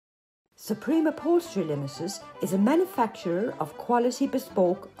Supreme Upholstery Limited is a manufacturer of quality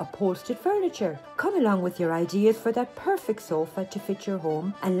bespoke upholstered furniture. Come along with your ideas for that perfect sofa to fit your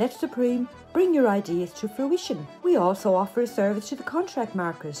home and let Supreme bring your ideas to fruition. We also offer a service to the contract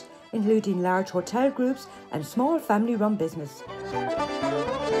market, including large hotel groups and small family-run business.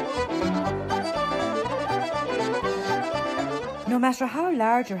 No matter how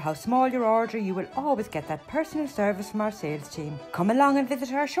large or how small your order, you will always get that personal service from our sales team. Come along and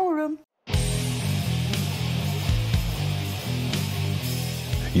visit our showroom.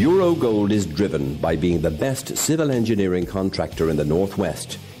 Eurogold is driven by being the best civil engineering contractor in the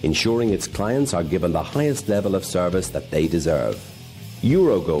Northwest, ensuring its clients are given the highest level of service that they deserve.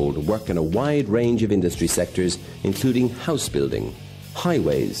 Eurogold work in a wide range of industry sectors, including house building,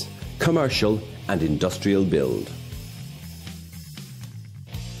 highways, commercial and industrial build.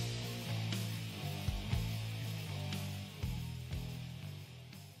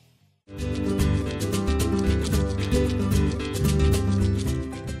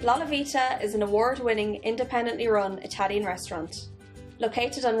 La Vita is an award-winning, independently run Italian restaurant.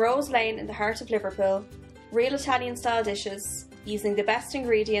 Located on Rose Lane in the heart of Liverpool, real Italian-style dishes, using the best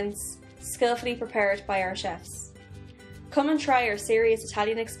ingredients, skillfully prepared by our chefs. Come and try our serious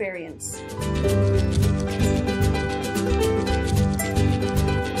Italian experience.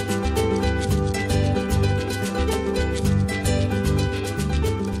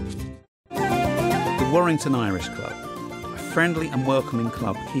 The Warrington Irish Club, a friendly and welcoming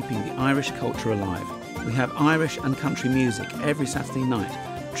club keeping the Irish culture alive. We have Irish and country music every Saturday night,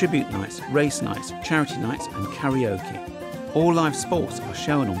 tribute nights, race nights, charity nights and karaoke. All live sports are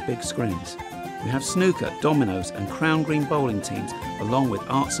shown on big screens. We have snooker, dominoes and Crown Green bowling teams along with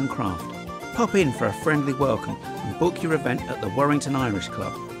arts and craft. Pop in for a friendly welcome and book your event at the Warrington Irish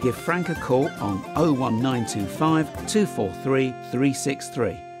Club. Give Frank a call on 01925 243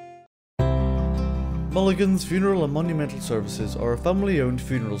 363. Mulligan's Funeral and Monumental Services are a family-owned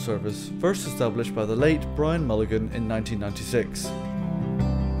funeral service first established by the late Brian Mulligan in 1996.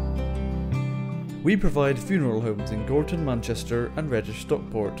 We provide funeral homes in Gorton, Manchester and Reddish,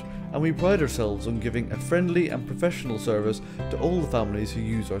 Stockport, and we pride ourselves on giving a friendly and professional service to all the families who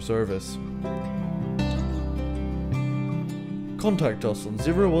use our service. Contact us on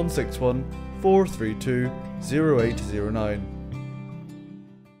 0161 432 0809.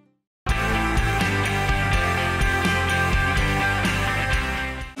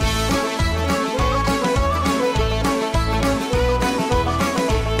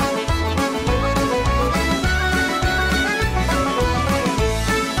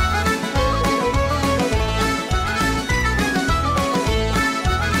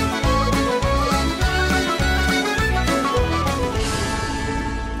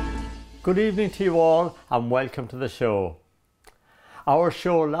 Good evening to you all and welcome to the show. Our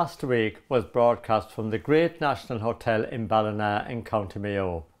show last week was broadcast from the Great National Hotel in Ballina in County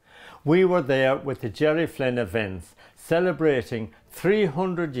Mayo. We were there with the Gerry Flynn events celebrating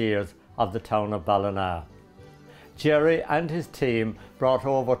 300 years of the town of Ballina. Gerry and his team brought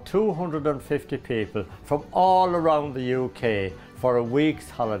over 250 people from all around the UK for a week's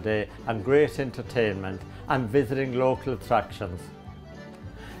holiday and great entertainment and visiting local attractions.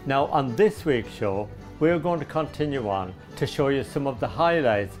 Now on this week's show, we're going to continue on to show you some of the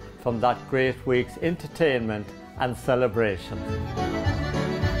highlights from that great week's entertainment and celebration.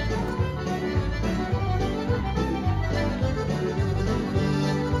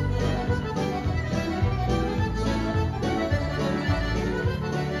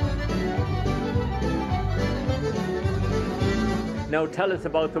 Now tell us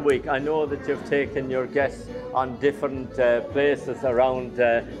about the week. I know that you've taken your guests on different places around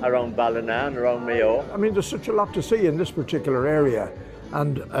Ballina and around Mayo. I mean, there's such a lot to see in this particular area,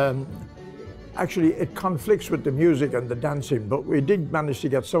 and actually it conflicts with the music and the dancing, but we did manage to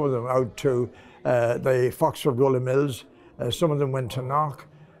get some of them out to the Foxford Gully Mills. Some of them went to Knock,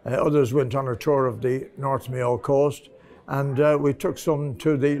 others went on a tour of the North Mayo coast, and we took some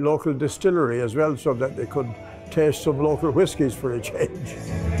to the local distillery as well so that they could taste some local whiskies for a change.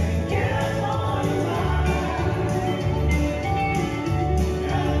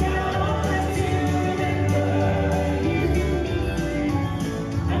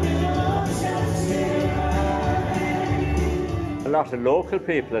 A lot of local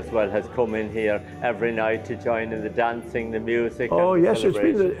people as well has come in here every night to join in the dancing, the music. Oh and yes,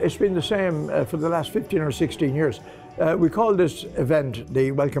 it's been the same for the last 15 or 16 years. We call this event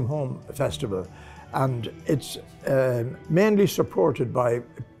the Welcome Home Festival, and it's mainly supported by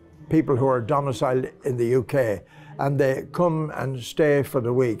people who are domiciled in the UK, and they come and stay for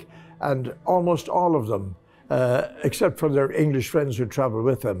the week, and almost all of them, except for their English friends who travel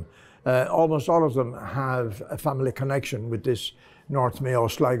with them, almost all of them have a family connection with this North Mayo,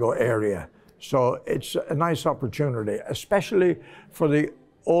 Sligo area. So it's a nice opportunity, especially for the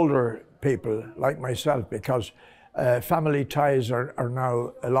older people like myself, because family ties are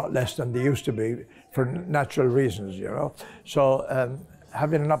now a lot less than they used to be for natural reasons, you know. So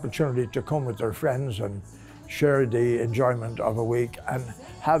having an opportunity to come with their friends and share the enjoyment of a week and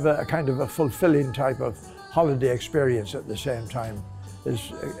have a kind of a fulfilling type of holiday experience at the same time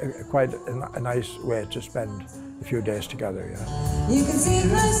is quite a nice way to spend a few days together. Yeah. You can see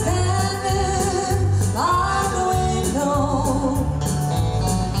me standing by the window.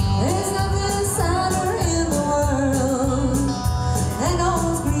 There's nothing sadder in the world than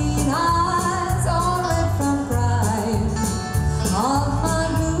those green eyes all red from crying of my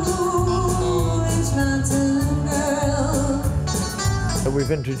blue ridge mountain girl. We've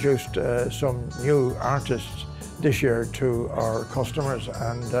introduced some new artists this year to our customers,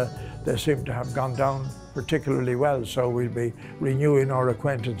 and they seem to have gone down particularly well, so we'll be renewing our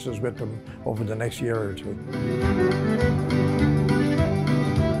acquaintances with them over the next year or two.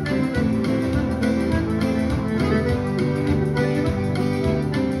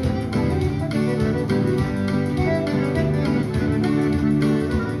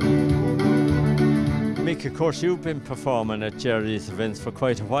 Mick, of course you've been performing at Gerry's events for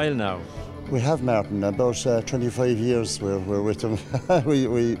quite a while now. We have, Martin, about 25 years we're with him.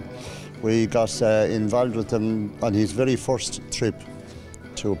 we got involved with him on his very first trip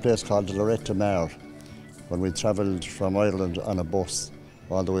to a place called Loretta Mar, when we travelled from Ireland on a bus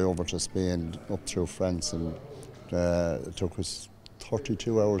all the way over to Spain, up through France, and it took us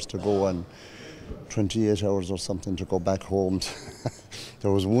 32 hours to go and 28 hours or something to go back home.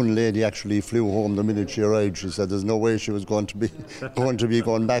 There was one lady actually flew home the minute she arrived. She said there's no way she was going to be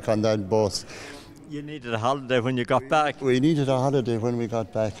going back on that bus. You needed a holiday when you got back. We needed a holiday when we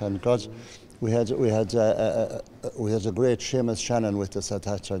got back, and God, we had a great Seamus Shannon with us at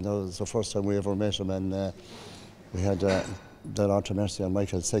that time. That was the first time we ever met him, and we had the Lord to Mercy and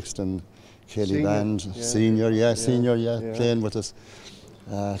Michael Sexton, Kelly Band, senior, playing with us.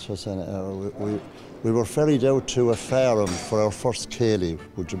 We were ferried out to a farm for our first Cayley,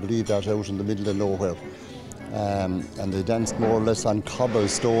 would you believe that, out in the middle of nowhere. And they danced more or less on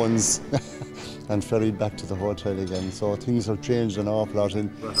cobblestones and ferried back to the hotel again. So things have changed an awful lot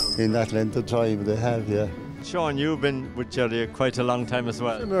in that length of time. They have, yeah. Sean, you've been with Gerry quite a long time as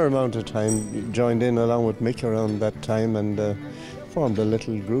well. Similar amount of time. Joined in along with Mick around that time and formed a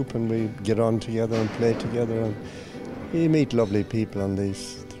little group, and we get on together and play together. And you meet lovely people on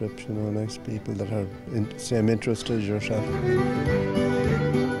these trips, you know, nice people that are in the same interest as yourself.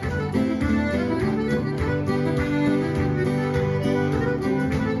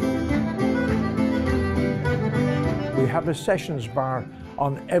 We have a sessions bar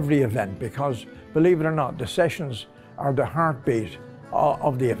on every event because, believe it or not, the sessions are the heartbeat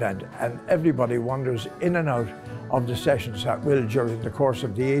of the event, and everybody wanders in and out of the sessions at will during the course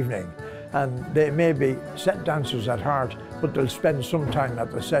of the evening. And they may be set dancers at heart, but they'll spend some time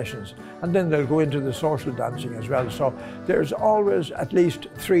at the sessions, and then they'll go into the social dancing as well. So there's always at least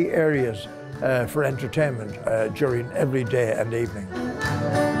 3 areas for entertainment during every day and evening.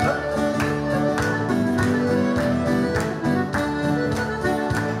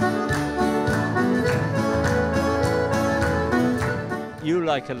 You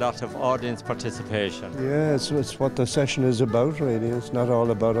like a lot of audience participation. Yeah, it's what the session is about, really. It's not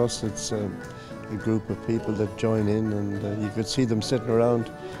all about us. It's a group of people that join in, and you could see them sitting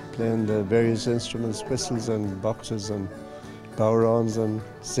around playing the various instruments, whistles and boxes and bowrons and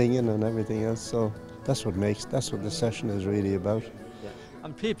singing and everything else. So that's what the session is really about.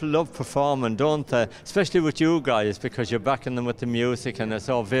 And people love performing, don't they? Especially with you guys, because you're backing them with the music, and I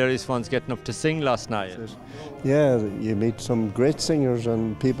saw various ones getting up to sing last night. Yeah, you meet some great singers,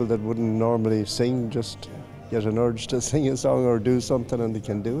 and people that wouldn't normally sing just get an urge to sing a song or do something, and they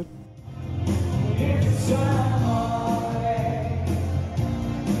can do it.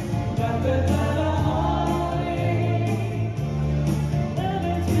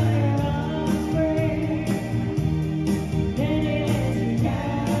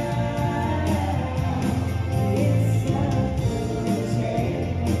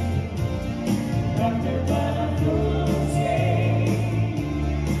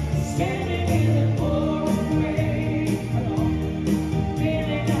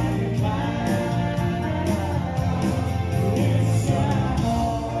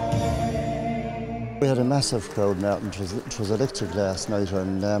 We had a massive crowd, Martin. It was electric last night,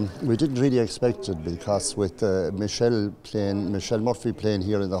 and we didn't really expect it, because with Michelle Murphy playing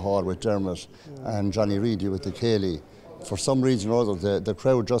here in the hall with Dermot and Johnny Reedy with the Cayley, for some reason or other, the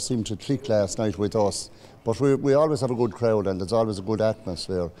crowd just seemed to click last night with us. But we always have a good crowd, and there's always a good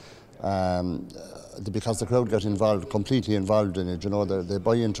atmosphere. Because the crowd get involved, completely involved in it, you know, they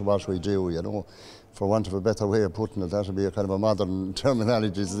buy into what we do, you know. For want of a better way of putting it, that would be a kind of a modern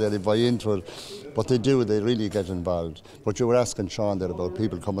terminology, so they buy into it. But they really get involved. But you were asking Sean there about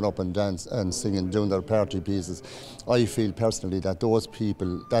people coming up and dance and singing, doing their party pieces. I feel personally that those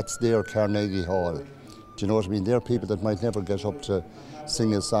people, that's their Carnegie Hall. Do you know what I mean? They're people that might never get up to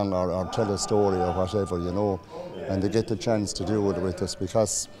sing a song or tell a story or whatever, you know, and they get the chance to do it with us,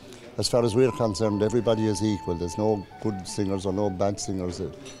 because as far as we're concerned, everybody is equal. There's no good singers or no bad singers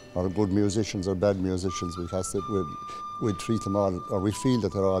or good musicians or bad musicians, because we treat them all, or we feel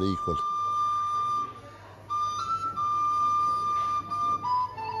that they're all equal.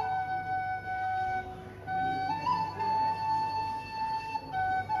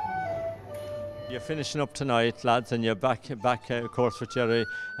 You're finishing up tonight, lads, and you're back of course, with Gerry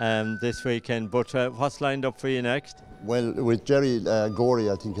this weekend. But what's lined up for you next? Well, with Gerry, Gorey,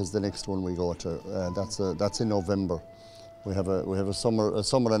 I think, is the next one we go to. That's in November. We have a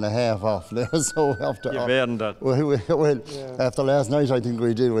summer and a half off there, so after you've earned that. Well, after last night, I think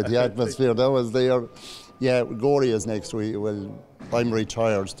we did with the atmosphere that was there. Yeah, Gorey is next week. Well, I'm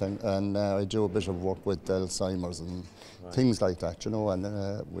retired, and I do a bit of work with Alzheimer's and things like that, you know, and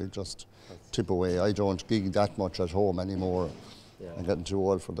we just tip away. I don't gig that much at home anymore. Yeah. I'm getting too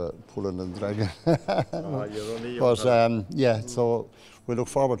old for the pulling and dragging. You're only young. But yeah, so we look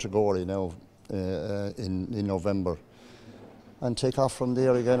forward to Gorey now in November, and take off from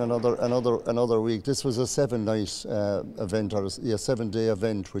there again another week. This was a 7-night event, or a 7-day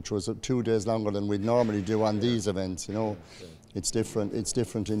event, which was 2 days longer than we'd normally do on these events. You know, it's different. It's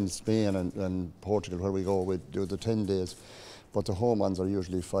different in Spain and Portugal, where we go. We do the 10 days. But the home ones are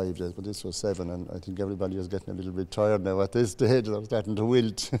usually 5 days, but this was 7, and I think everybody is getting a little bit tired now at this stage. They're starting to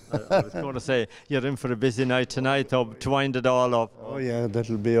wilt. I was going to say, you're in for a busy night tonight, though, to wind it all up. Oh yeah,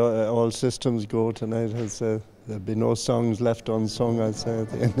 that'll be all systems go tonight. There'll be no songs left unsung, I'd say, at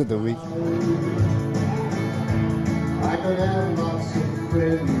the end of the week. I could have lots of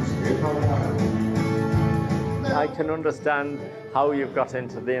friends if I had. I can understand how you've got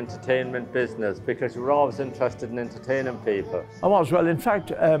into the entertainment business, because you were always interested in entertaining people. I was. Well, in fact,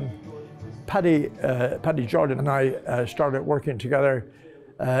 Tess Jordan and I started working together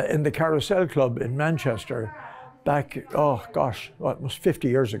in the Carousel Club in Manchester back, oh gosh, well, it was 50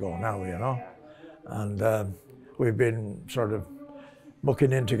 years ago now, you know. And we've been sort of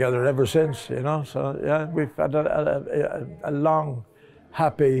mucking in together ever since, you know. So yeah, we've had a long,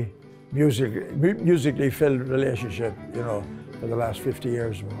 happy, musically filled relationship, you know, for the last 50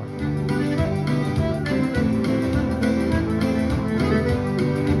 years or more.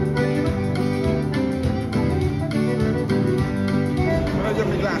 Can I get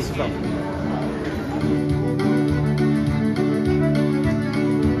my glasses off?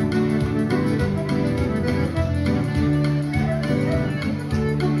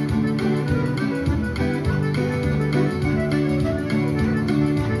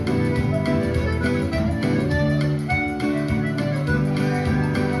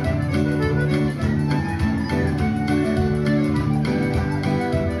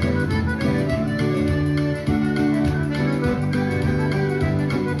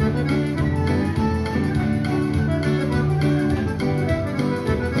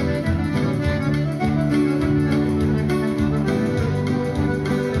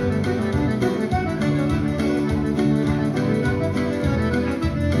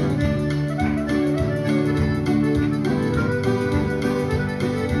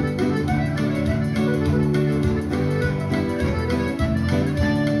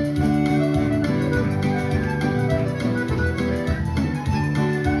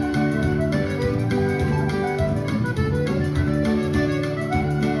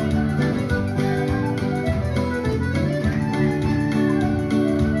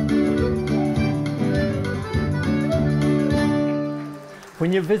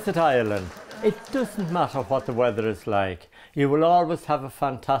 When you visit Ireland, it doesn't matter what the weather is like. You will always have a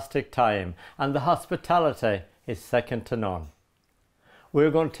fantastic time, and the hospitality is second to none. We're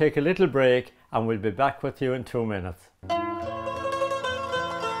going to take a little break, and we'll be back with you in 2 minutes.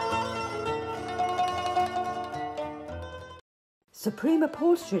 Supreme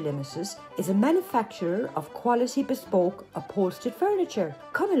Upholstery Limited is a manufacturer of quality bespoke upholstered furniture.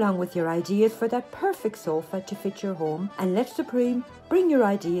 Come along with your ideas for that perfect sofa to fit your home, and let Supreme bring your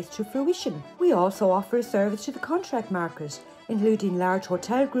ideas to fruition. We also offer a service to the contract market, including large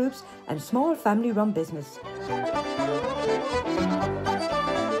hotel groups and small family-run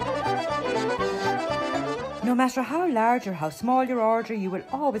no matter how large or how small your order, you will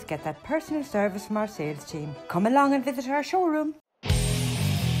always get that personal service from our sales team. Come along and visit our showroom.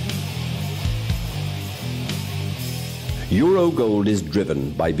 Eurogold is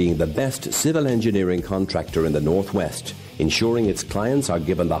driven by being the best civil engineering contractor in the Northwest, ensuring its clients are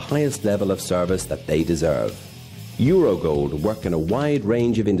given the highest level of service that they deserve. Eurogold work in a wide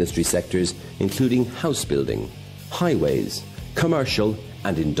range of industry sectors, including house building, highways, commercial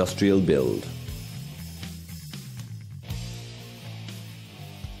and industrial build.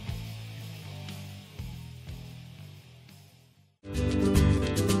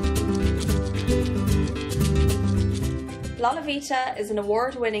 Vita is an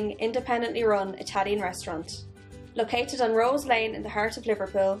award-winning, independently run Italian restaurant. Located on Rose Lane in the heart of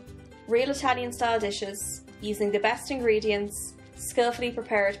Liverpool, real Italian-style dishes, using the best ingredients, skillfully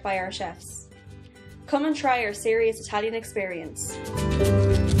prepared by our chefs. Come and try our serious Italian experience.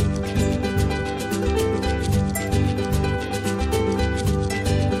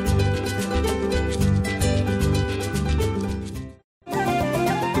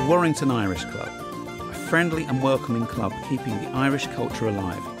 The Warrington Irish Club. Friendly and welcoming club keeping the Irish culture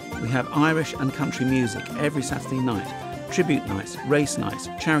alive. We have Irish and country music every Saturday night, tribute nights, race nights,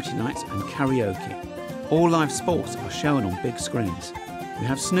 charity nights and karaoke. All live sports are shown on big screens. We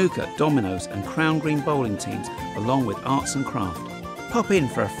have snooker, dominoes and Crown Green bowling teams along with arts and craft. Pop in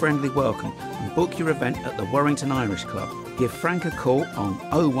for a friendly welcome and book your event at the Warrington Irish Club. Give Frank a call on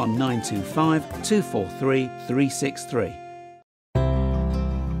 01925 243 363.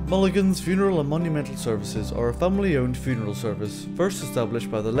 Mulligan's Funeral and Monumental Services are a family-owned funeral service first established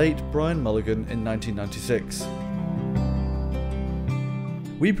by the late Brian Mulligan in 1996.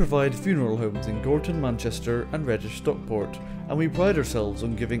 We provide funeral homes in Gorton, Manchester and Reddish, Stockport, and we pride ourselves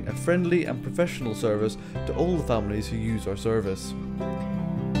on giving a friendly and professional service to all the families who use our service.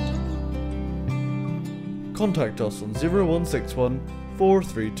 Contact us on 0161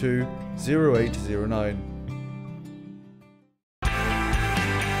 432 0809.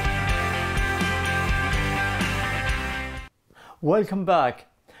 Welcome back.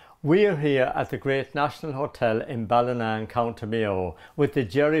 We are here at the Great National Hotel in Ballina in County Mayo with the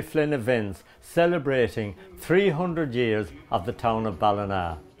Gerry Flynn events celebrating 300 years of the town of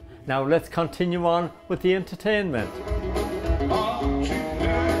Ballina. Now let's continue on with the entertainment.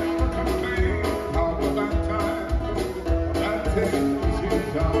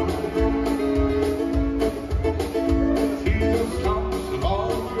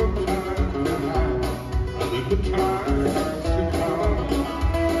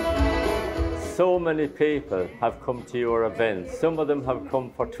 So many people have come to your events. Some of them have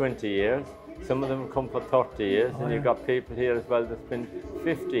come for 20 years, some of them come for 30 years, and you've got people here as well that's been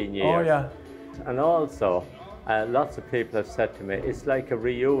 15 years. Oh yeah. And also, lots of people have said to me, it's like a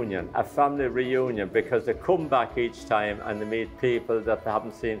reunion, a family reunion, because they come back each time and they meet people that they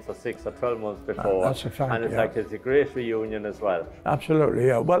haven't seen for 6 or 12 months before. That's a fact, and it's yeah. like it's a great reunion as well. Absolutely,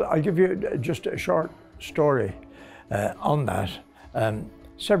 yeah. Well, I'll give you just a short story on that.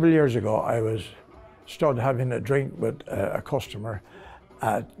 Several years ago, I stood having a drink with a customer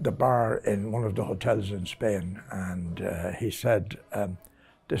at the bar in one of the hotels in Spain, and he said,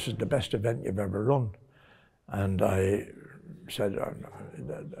 "This is the best event you've ever run." And I said,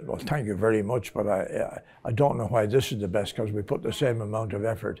 "Well, thank you very much, but I don't know why this is the best, because we put the same amount of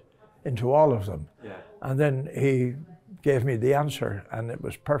effort into all of them." Yeah. And then he gave me the answer, and it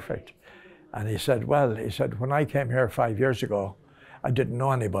was perfect. And he said, "Well," he said, "when I came here 5 years ago, I didn't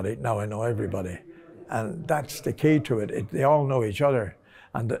know anybody, now I know everybody." And that's the key to it. They all know each other.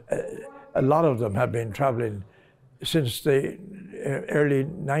 And a lot of them have been traveling since the early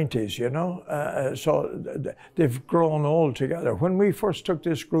 90s, you know? So they've grown old together. When we first took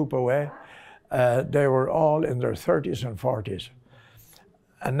this group away, they were all in their 30s and 40s.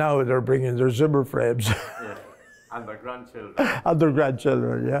 And now they're bringing their Zimmer frames. Yeah. And their grandchildren. And their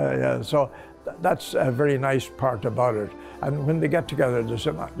grandchildren, yeah, yeah. So that's a very nice part about it. And when they get together, there's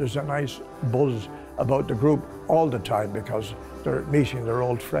a nice buzz about the group all the time, because they're meeting their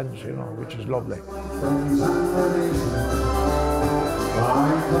old friends, you know, which is lovely.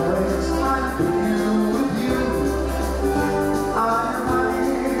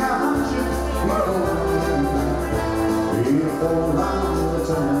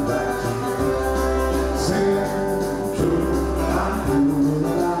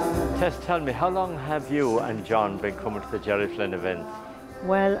 Tess, tell me, how long have you and John been coming to the Gerry Flynn events?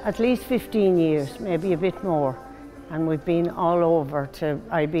 Well, at least 15 years, maybe a bit more. And we've been all over to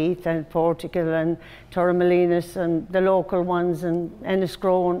Ibiza and Portugal and Torremolinos and the local ones, and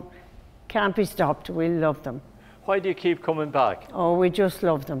Enniscrone. Can't be stopped, we love them. Why do you keep coming back? Oh, we just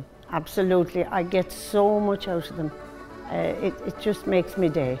love them. absolutely. I get so much out of them. It just makes me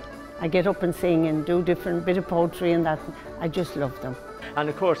day. I get up and sing and do different bit of poetry and that. I just love them. And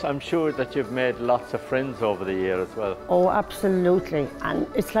of course, I'm sure that you've made lots of friends over the year as well. Oh, absolutely. And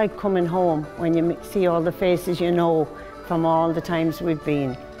it's like coming home when you see all the faces you know from all the times we've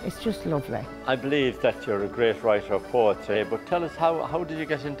been. It's just lovely. I believe that you're a great writer of poetry, but tell us, how did you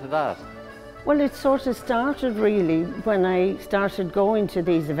get into that? Well, it sort of started really when I started going to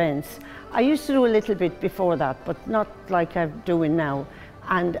these events. I used to do a little bit before that, but not like I'm doing now.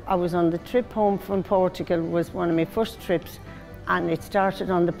 And I was on the trip home from Portugal, was one of my first trips, and it started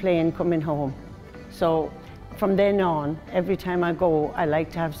on the plane coming home. So from then on, every time I go, I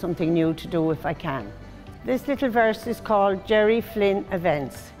like to have something new to do if I can. This little verse is called Gerry Flynn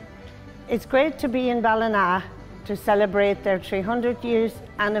Events. It's great to be in Ballina to celebrate their 300 years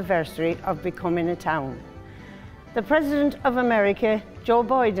anniversary of becoming a town. The President of America, Joe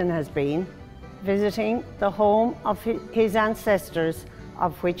Biden, has been visiting the home of his ancestors,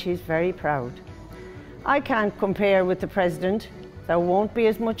 of which he's very proud. I can't compare with the President. There won't be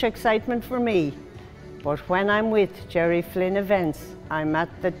as much excitement for me. But when I'm with Gerry Flynn Events, I'm at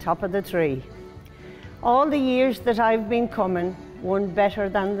the top of the tree. All the years that I've been coming, one better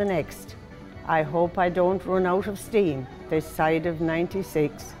than the next. I hope I don't run out of steam this side of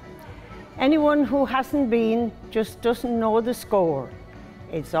 96. Anyone who hasn't been just doesn't know the score.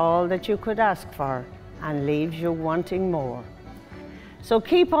 It's all that you could ask for and leaves you wanting more. So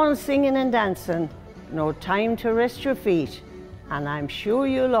keep on singing and dancing, no time to rest your feet, and I'm sure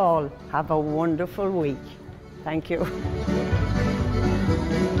you'll all have a wonderful week. Thank you.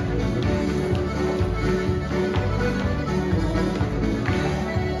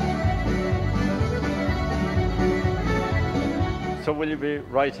 So will you be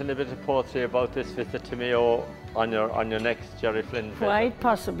writing a bit of poetry about this visit to Mayo on your next Gerry Flynn visit? Quite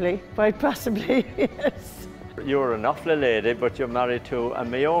possibly, yes. You're an awful lady, but you're married to a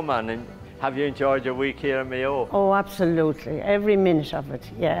Mayo man. And have you enjoyed your week here in Mayo? Oh, absolutely. Every minute of it,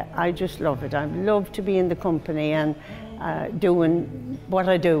 yeah. I just love it. I love to be in the company and doing what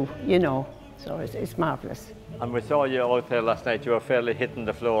I do, you know. So it's marvellous. And we saw you out there last night. You were fairly hitting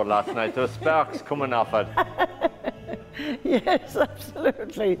the floor last night. There were sparks coming off it. Yes,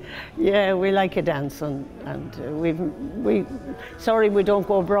 absolutely. Yeah, we like a dance, and sorry we don't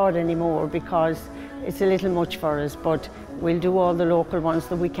go abroad anymore because it's a little much for us, but we'll do all the local ones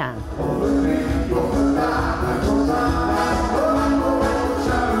that we can.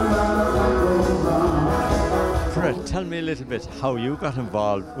 Piret, tell me a little bit how you got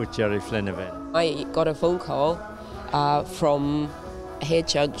involved with Gerry Flynn event. I got a phone call from a head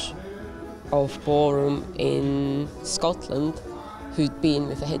judge of ballroom in Scotland who'd been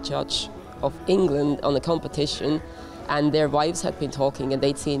with the head judge of England on a competition, and their wives had been talking and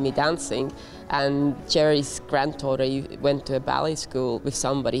they'd seen me dancing, and Gerry's granddaughter went to a ballet school with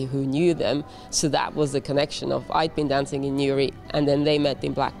somebody who knew them, so that was the connection of I'd been dancing in Newry and then they met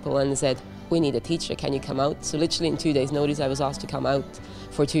in Blackpool and said, we need a teacher, can you come out? So literally in 2 days' notice I was asked to come out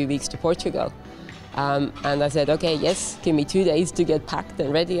for 2 weeks to Portugal. And I said, okay, yes, give me 2 days to get packed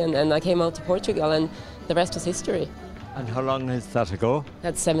and ready, and I came out to Portugal, and the rest was history. And how long is that ago?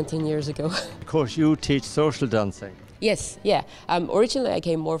 That's 17 years ago. Of course, you teach social dancing. Yes, yeah. Originally I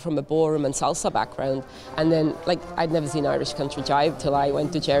came more from a ballroom and salsa background, and then I'd never seen Irish country jive till I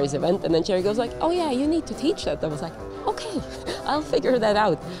went to Gerry's event, and then Gerry goes like, oh yeah, you need to teach that. I was like, okay, I'll figure that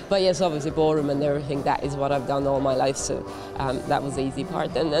out. But yes, obviously ballroom and everything, that is what I've done all my life, so that was the easy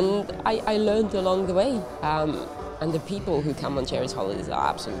part, and I learned along the way. And the people who come on Gerry's holidays are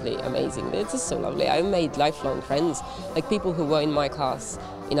absolutely amazing. It's just so lovely. I've made lifelong friends, like people who were in my class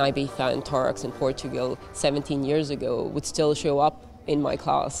in Ibiza and Torx in Portugal 17 years ago would still show up in my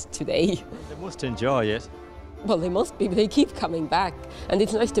class today. They must enjoy it. Well, they must be, but they keep coming back. And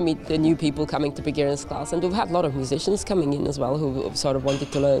it's nice to meet the new people coming to beginners class. And we've had a lot of musicians coming in as well who sort of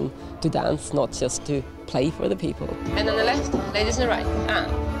wanted to learn to dance, not just to play for the people. And on the left, ladies on the right.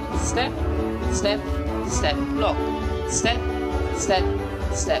 And step, step, step, lock. Step, step,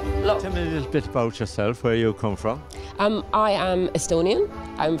 step, lock. Tell me a little bit about yourself, where you come from. I am Estonian.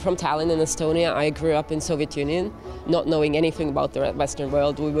 I'm from Tallinn in Estonia. I grew up in Soviet Union, not knowing anything about the Western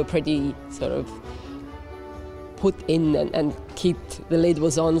world. We were pretty sort of put in and keep the lid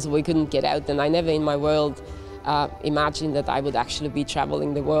was on so we couldn't get out. And I never in my world imagined that I would actually be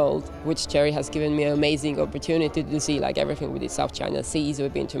traveling the world, which Gerry has given me an amazing opportunity to see, like everything. We did South China Seas,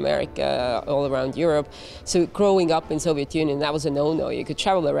 we've been to America, all around Europe. So growing up in Soviet Union, that was a no-no. You could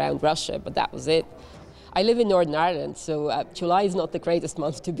travel around Russia, but that was it. I live in Northern Ireland, so July is not the greatest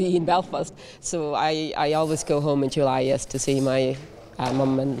month to be in Belfast. So I always go home in July, yes, to see my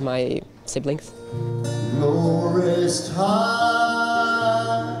mum and my siblings. Glorious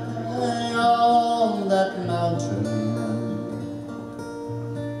high on that mountain,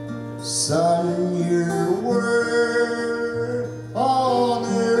 Son, your work on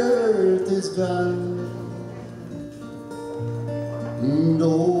earth is done.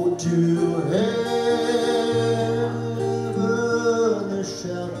 Go to heaven is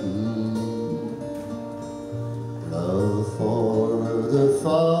shouting, love for the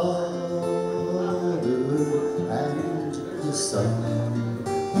Father and the Son.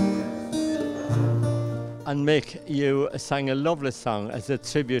 And Mick, you sang a lovely song as a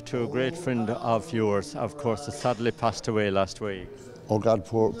tribute to a great friend of yours, of course, that sadly passed away last week. Oh God,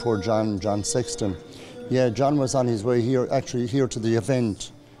 poor John Sexton. Yeah, John was on his way here, actually here to the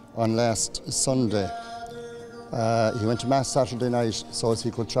event on last Sunday. He went to Mass Saturday night so as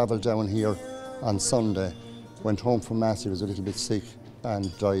he could travel down here on Sunday. Went home from Mass, he was a little bit sick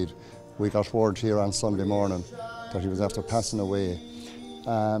and died. We got word here on Sunday morning that he was after passing away.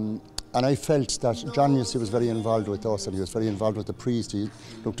 And I felt that John, you see, was very involved with us, and he was very involved with the priest. He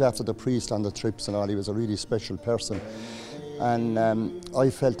looked after the priest on the trips and all. He was a really special person. And I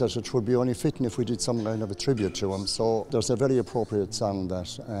felt that it would be only fitting if we did some kind of a tribute to him. So there's a very appropriate song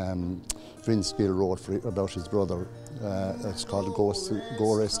that Vince Gill wrote about his brother. It's called Go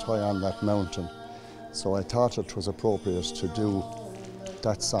Rest High on That Mountain. So I thought it was appropriate to do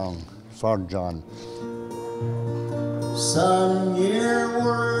that song for John. Son, your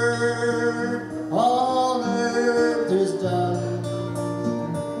work on earth is done.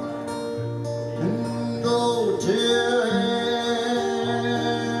 Go to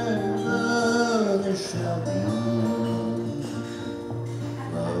heaven is shouting,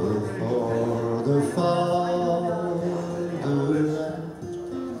 love for the Father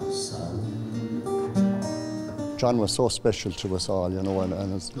and the Son. John was so special to us all, you know,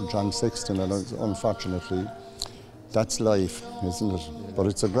 and it's John Sexton, and unfortunately, that's life, isn't it? But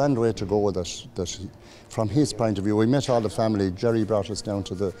it's a grand way to go that from his point of view, we met all the family. Gerry brought us down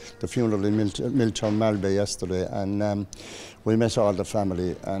to the funeral in Milltown Malbay yesterday, and we met all the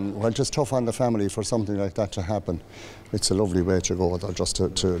family. And well, it's tough on the family for something like that to happen. It's a lovely way to go, though, just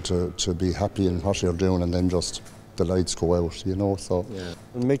to be happy in what you're doing, and then just the lights go out, you know. So yeah.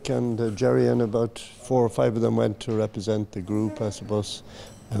 Mick and Gerry and about 4 or 5 of them went to represent the group, I suppose.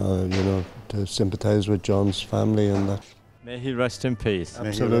 You know, to sympathise with John's family and that. May he rest in peace.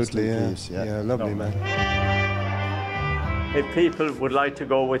 Absolutely, in peace, yeah, lovely man. If people would like to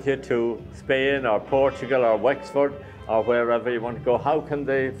go with you to Spain or Portugal or Wexford or wherever you want to go, how can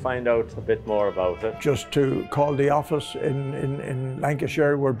they find out a bit more about it? Just to call the office in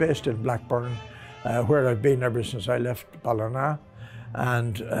Lancashire. We're based in Blackburn, where I've been ever since I left Ballina.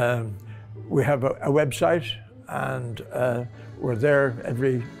 And we have a website, and we're there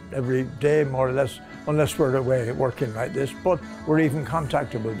every day, more or less, unless we're away working like this. But we're even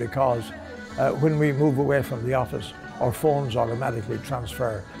contactable because when we move away from the office, our phones automatically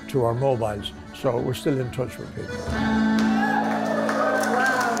transfer to our mobiles. So we're still in touch with people.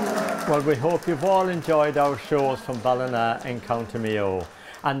 Well, we hope you've all enjoyed our shows from Ballina in County Mayo.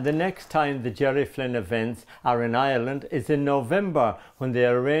 And the next time the Gerry Flynn events are in Ireland is in November, when they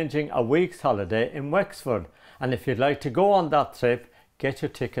are arranging a week's holiday in Wexford. And if you'd like to go on that trip, get your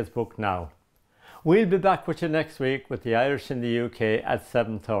tickets booked now. We'll be back with you next week with the Irish in the UK at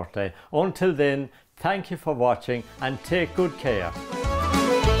 7:30. Until then, thank you for watching and take good care.